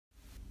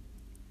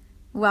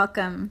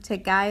Welcome to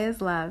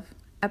Gaia's Love,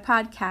 a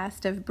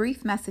podcast of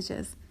brief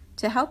messages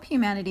to help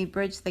humanity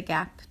bridge the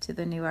gap to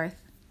the new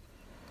earth.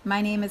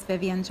 My name is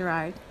Vivian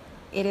Gerard.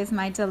 It is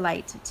my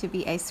delight to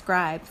be a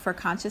scribe for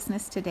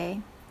consciousness today,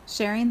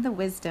 sharing the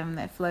wisdom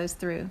that flows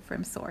through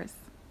from Source.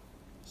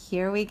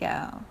 Here we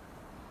go.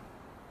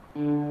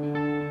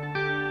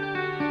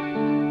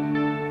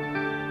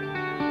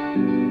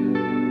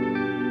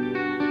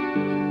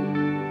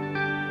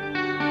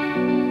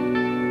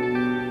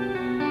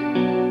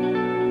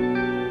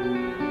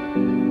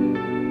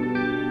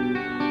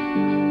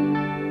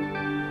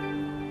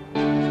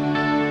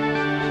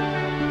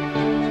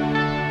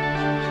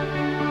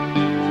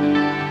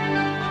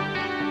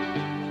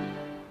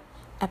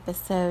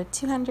 Episode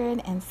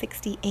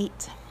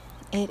 268.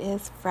 It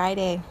is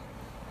Friday.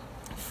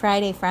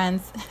 Friday,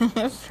 friends.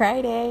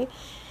 Friday.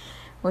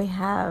 We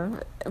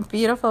have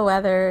beautiful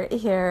weather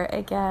here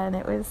again.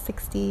 It was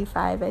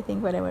 65, I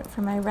think, when I went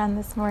for my run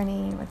this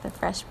morning with a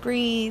fresh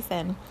breeze,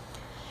 and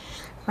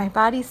my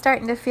body's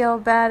starting to feel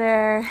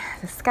better.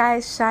 The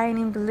sky's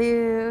shining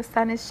blue,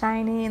 sun is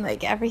shining,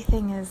 like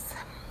everything is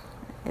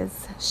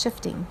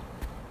shifting,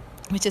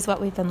 which is what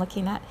we've been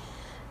looking at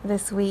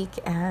this week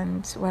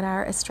and what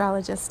our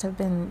astrologists have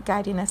been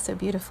guiding us so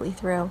beautifully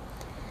through.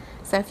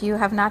 So if you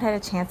have not had a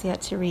chance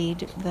yet to read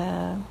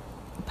the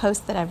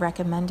post that I've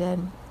recommended,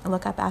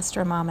 look up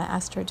Astro Mama,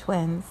 Astro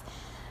Twins,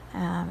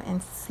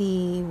 and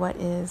see what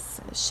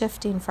is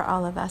shifting for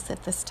all of us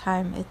at this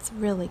time. It's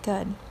really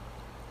good.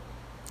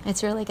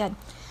 It's really good.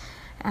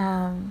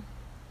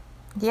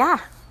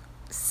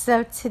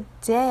 So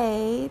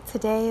today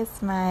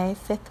is my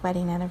 5th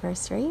wedding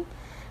anniversary.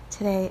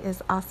 Today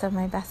is also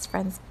my best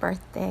friend's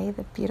birthday,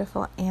 the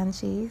beautiful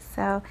Angie.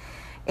 So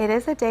it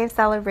is a day of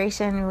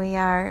celebration. We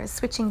are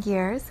switching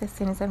gears as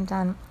soon as I'm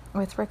done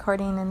with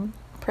recording and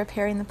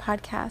preparing the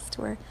podcast.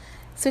 We're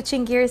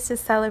switching gears to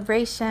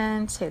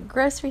celebration, to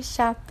grocery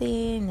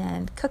shopping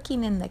and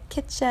cooking in the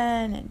kitchen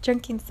and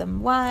drinking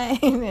some wine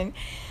and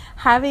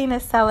having a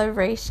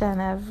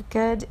celebration of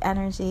good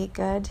energy,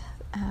 good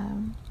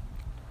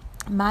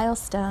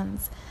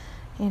milestones,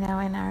 in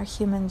our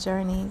human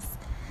journeys.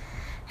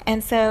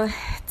 And so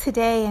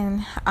today,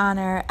 in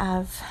honor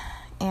of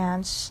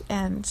Ange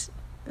and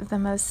the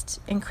most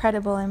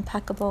incredible,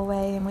 impeccable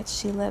way in which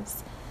she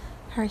lives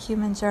her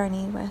human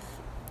journey with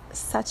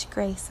such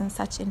grace and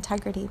such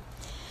integrity,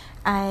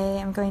 I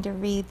am going to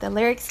read the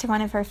lyrics to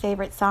one of her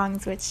favorite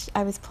songs, which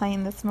I was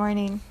playing this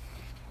morning.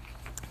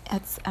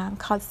 It's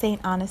called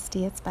Saint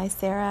Honesty. It's by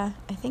Sarah,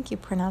 I think you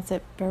pronounce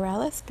it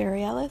Bareilles.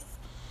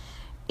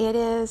 It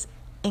is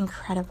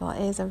incredible.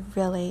 It is a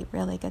really,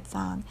 really good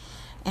song.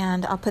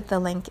 And I'll put the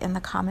link in the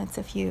comments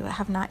if you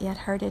have not yet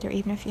heard it, or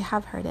even if you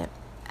have heard it.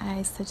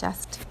 I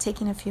suggest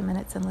taking a few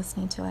minutes and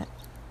listening to it.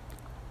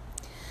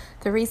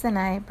 The reason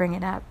I bring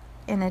it up,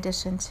 in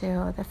addition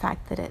to the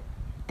fact that it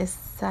is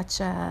such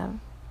a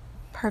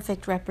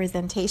perfect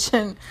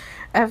representation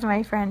of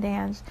my friend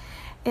Ange,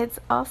 it's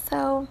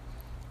also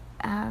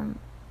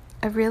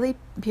a really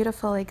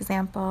beautiful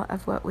example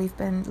of what we've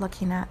been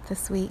looking at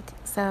this week.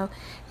 So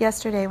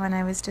yesterday, when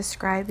I was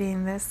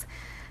describing this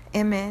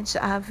image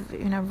of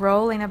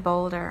rolling a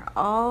boulder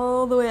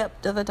all the way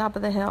up to the top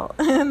of the hill,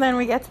 and then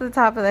we get to the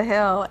top of the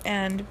hill,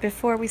 and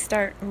before we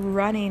start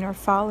running or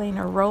falling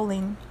or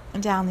rolling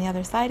down the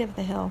other side of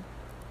the hill,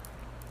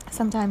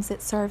 sometimes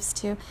it serves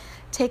to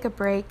take a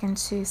break and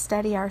to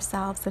steady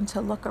ourselves and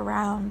to look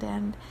around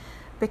and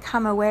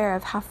become aware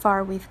of how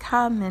far we've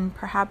come, and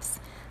perhaps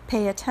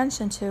pay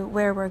attention to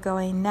where we're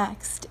going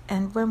next.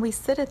 And when we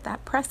sit at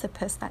that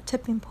precipice, that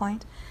tipping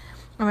point,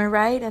 and we're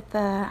right at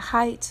the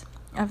height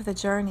of the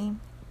journey,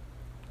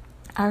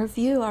 our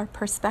view, our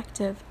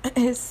perspective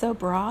is so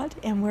broad,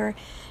 and we're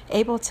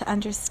able to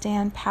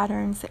understand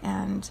patterns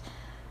and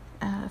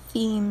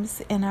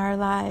themes in our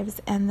lives,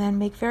 and then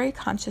make very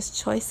conscious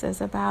choices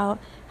about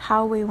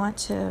how we want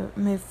to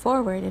move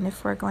forward, and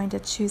if we're going to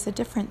choose a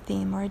different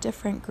theme or a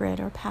different grid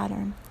or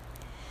pattern.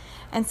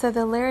 And so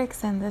the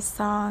lyrics in this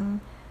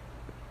song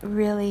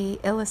really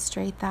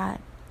illustrate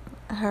that.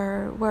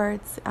 Her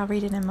words, I'll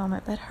read it in a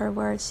moment, but her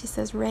words, she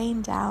says,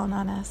 "Rain down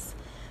on us,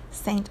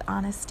 Saint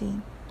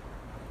Honesty."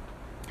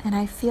 And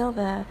I feel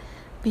the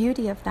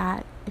beauty of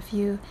that. If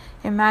you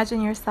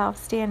imagine yourself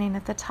standing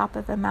at the top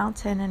of a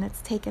mountain, and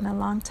it's taken a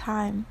long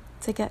time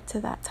to get to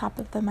that top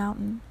of the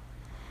mountain,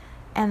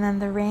 and then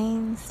the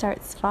rain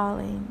starts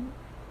falling,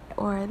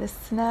 or the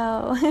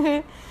snow,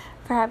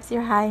 perhaps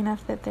you're high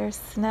enough that there's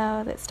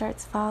snow that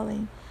starts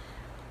falling.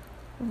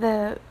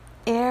 The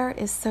air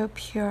is so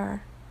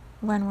pure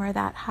when we're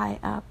that high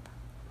up.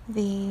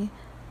 The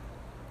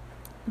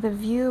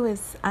view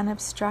is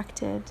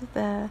unobstructed.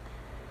 The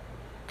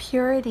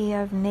purity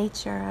of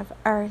nature, of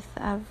earth,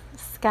 of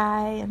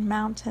sky and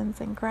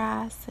mountains and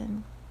grass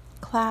and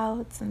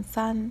clouds and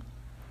sun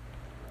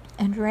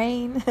and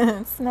rain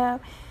and snow.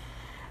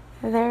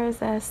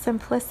 There's a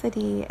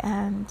simplicity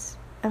and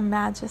a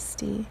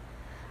majesty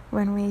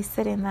when we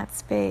sit in that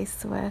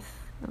space with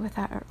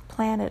our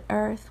planet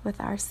Earth, with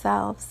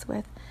ourselves,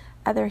 with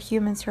other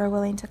humans who are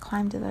willing to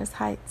climb to those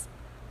heights.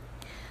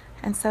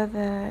 And so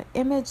the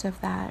image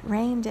of that,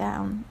 rain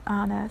down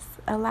on us,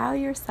 allow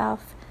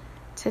yourself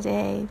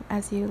today,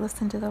 as you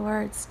listen to the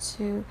words,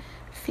 to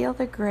feel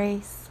the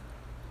grace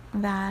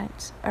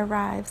that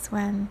arrives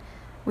when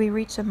we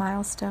reach a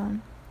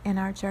milestone in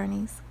our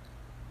journeys.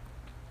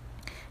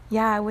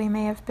 Yeah, we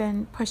may have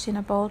been pushing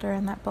a boulder,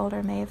 and that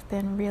boulder may have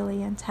been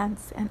really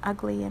intense and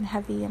ugly and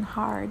heavy and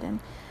hard and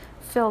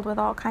filled with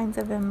all kinds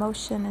of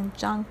emotion and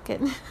junk.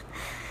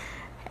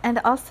 And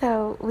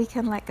also, we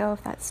can let go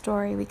of that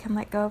story. We can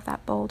let go of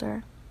that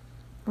boulder.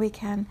 We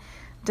can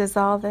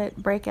dissolve it,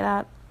 break it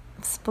up,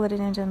 split it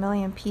into a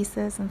million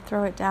pieces and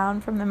throw it down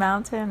from the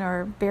mountain,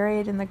 or bury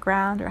it in the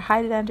ground, or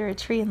hide it under a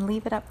tree and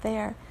leave it up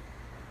there.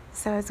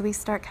 So as we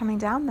start coming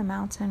down the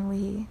mountain,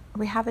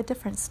 we have a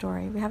different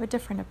story. We have a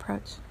different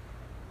approach.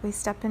 We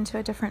step into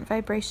a different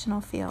vibrational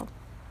field.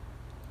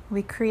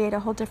 We create a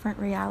whole different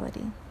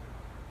reality.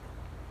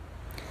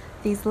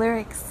 These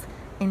lyrics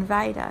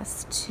invite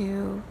us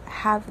to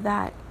have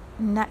that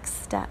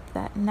next step,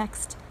 that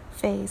next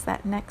phase,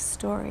 that next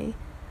story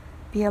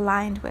be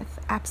aligned with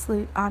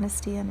absolute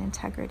honesty and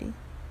integrity.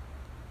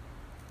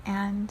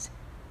 And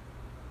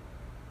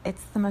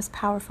it's the most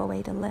powerful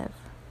way to live,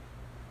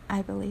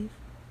 I believe.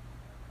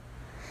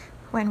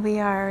 When we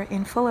are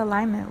in full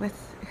alignment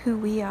with who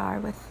we are,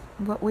 with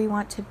what we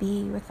want to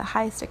be, with the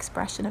highest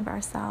expression of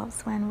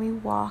ourselves, when we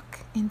walk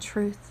in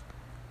truth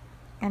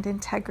and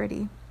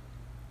integrity,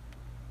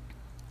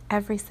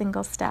 every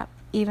single step,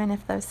 even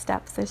if those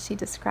steps, as she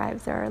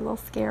describes, are a little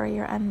scary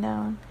or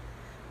unknown,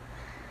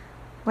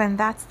 when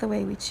that's the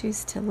way we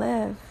choose to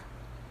live,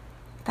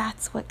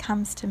 that's what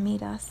comes to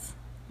meet us.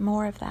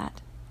 More of that.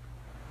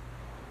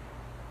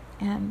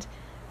 And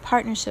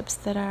partnerships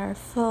that are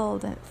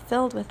filled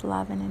with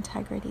love and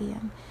integrity,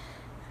 and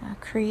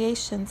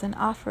creations and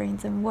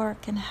offerings and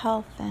work and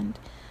health, and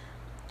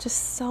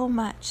just so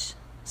much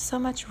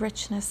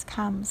richness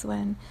comes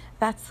when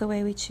that's the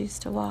way we choose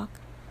to walk.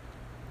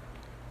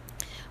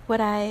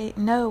 What I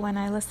know when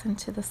I listen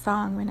to the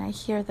song, when I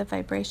hear the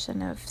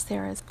vibration of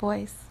Sarah's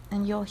voice,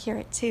 and you'll hear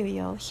it too,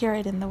 you'll hear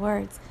it in the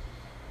words,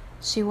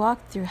 she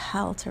walked through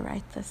hell to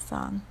write this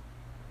song.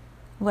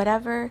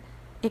 Whatever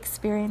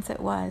experience it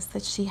was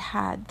that she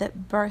had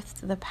that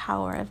birthed the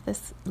power of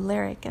this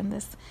lyric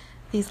and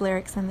these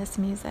lyrics and this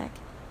music,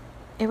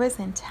 it was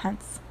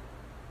intense.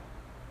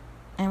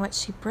 And what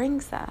she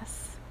brings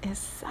us is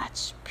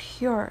such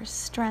pure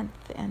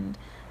strength and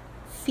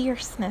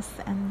fierceness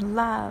and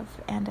love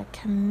and a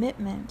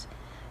commitment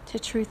to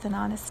truth and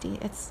honesty.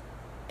 It's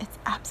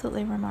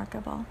absolutely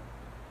remarkable.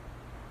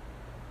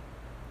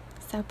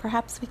 So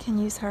perhaps we can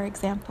use her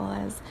example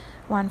as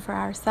one for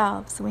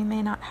ourselves. We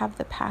may not have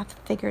the path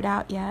figured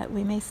out yet.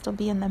 We may still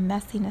be in the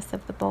messiness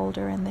of the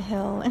boulder and the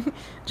hill and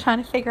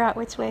trying to figure out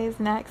which way is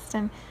next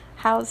and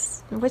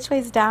which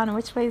way's down and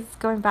which way's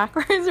going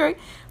backwards. Right?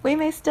 We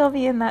may still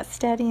be in that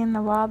steady in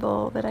the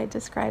wobble that I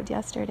described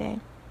yesterday.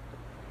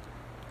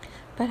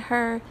 But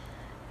her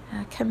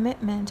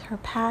commitment, her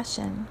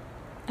passion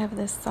of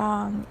this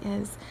song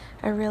is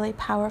a really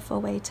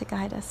powerful way to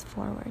guide us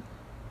forward.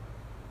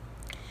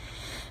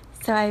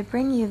 So I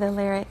bring you the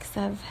lyrics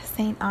of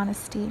Saint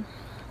Honesty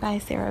by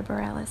Sarah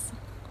Bareilles.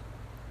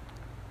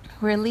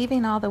 We're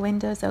leaving all the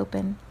windows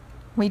open.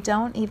 We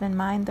don't even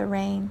mind the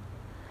rain,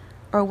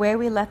 or where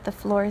we let the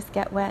floors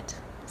get wet.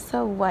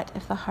 So what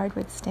if the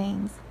hardwood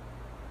stains?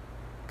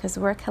 'Cause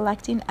we're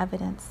collecting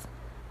evidence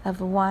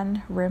of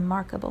one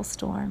remarkable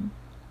storm.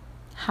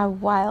 How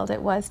wild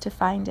it was to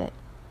find it.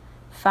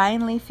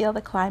 Finally feel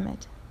the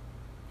climate,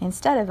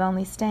 instead of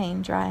only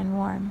staying dry and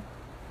warm.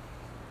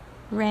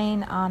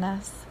 Rain on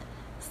us,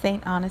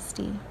 Saint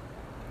Honesty.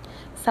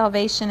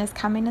 Salvation is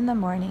coming in the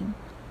morning,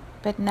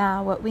 but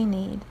now what we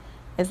need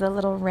is a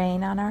little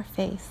rain on our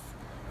face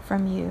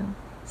from you,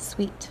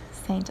 sweet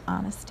Saint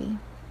Honesty.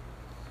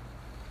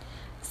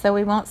 So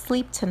we won't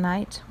sleep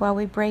tonight while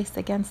we brace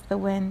against the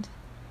wind.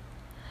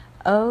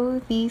 Oh,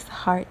 these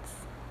hearts,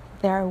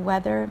 they're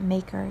weather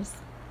makers.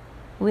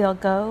 We'll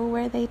go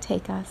where they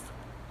take us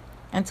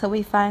until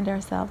we find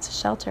ourselves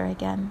shelter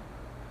again.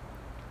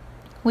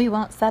 We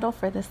won't settle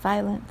for the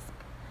silence.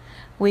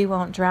 We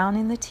won't drown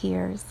in the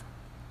tears.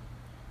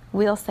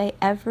 We'll say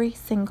every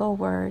single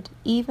word,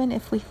 even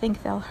if we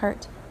think they'll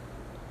hurt.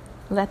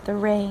 Let the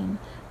rain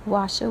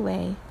wash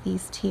away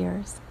these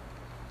tears.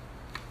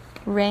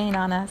 Rain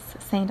on us,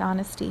 Saint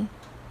Honesty.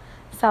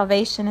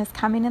 Salvation is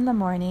coming in the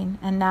morning,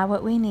 and now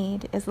what we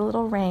need is a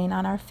little rain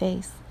on our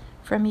face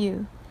from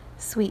you,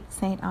 sweet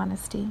Saint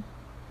Honesty.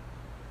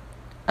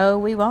 Oh,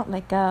 we won't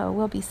let go.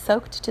 We'll be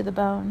soaked to the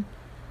bone.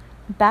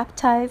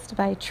 Baptized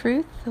by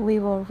truth, we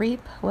will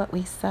reap what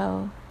we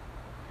sow.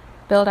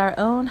 Build our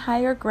own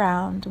higher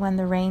ground when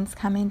the rain's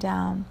coming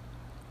down.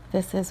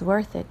 This is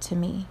worth it to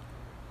me,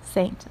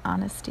 Saint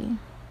Honesty.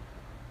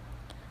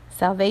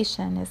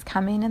 Salvation is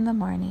coming in the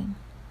morning.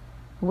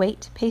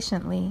 Wait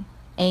patiently,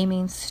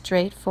 aiming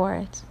straight for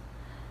it.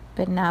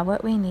 But now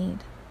what we need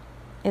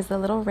is a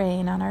little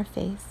rain on our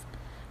face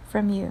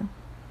from you,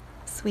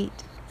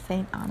 sweet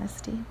Saint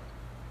Honesty.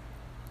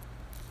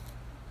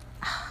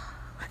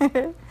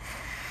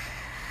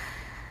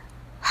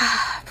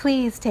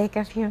 please take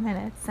a few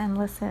minutes and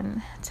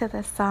listen to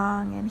the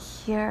song and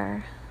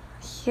hear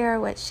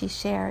what she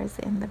shares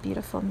in the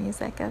beautiful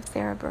music of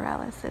Sarah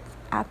Bareilles. It's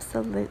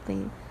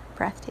absolutely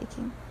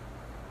breathtaking.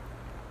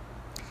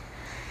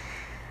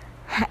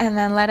 And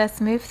then let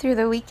us move through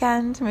the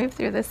weekend, move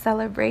through the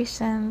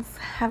celebrations,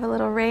 have a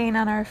little rain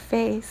on our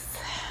face,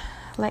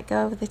 let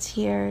go of the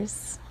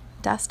tears,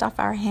 dust off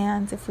our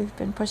hands if we've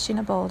been pushing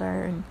a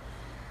boulder, and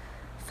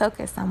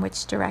focus on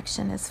which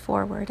direction is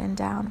forward and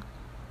down.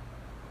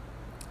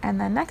 And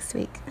then next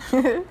week,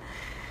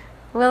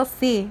 we'll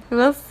see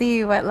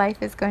what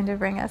life is going to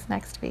bring us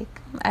next week.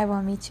 I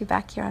will meet you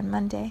back here on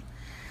Monday.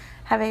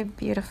 Have a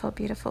beautiful,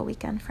 beautiful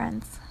weekend,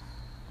 friends.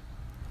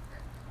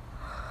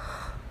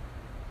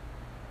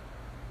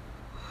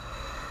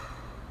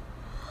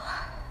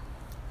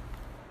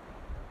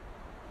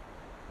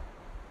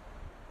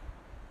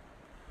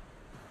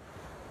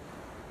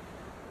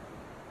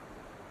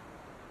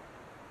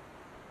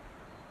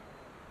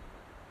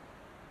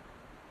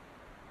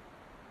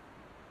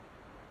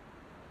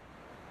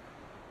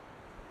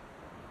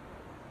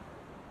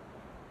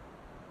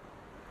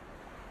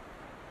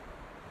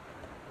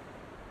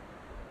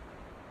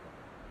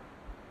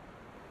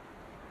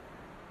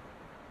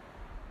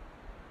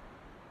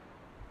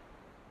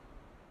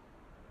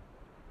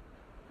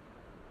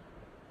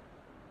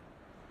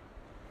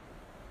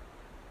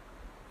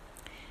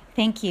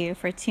 Thank you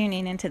for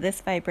tuning into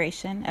this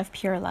vibration of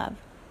pure love.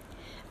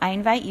 I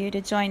invite you to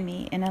join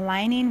me in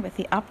aligning with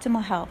the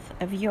optimal health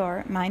of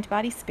your mind,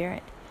 body,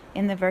 spirit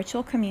in the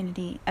virtual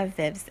community of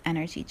Viv's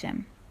Energy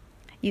Gym.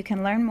 You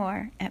can learn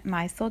more at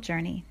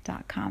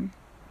mysouljourney.com.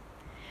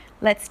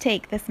 Let's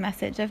take this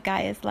message of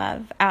Gaia's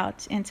love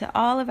out into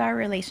all of our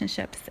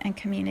relationships and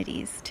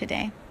communities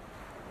today.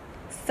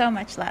 So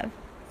much love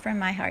from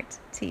my heart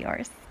to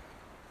yours.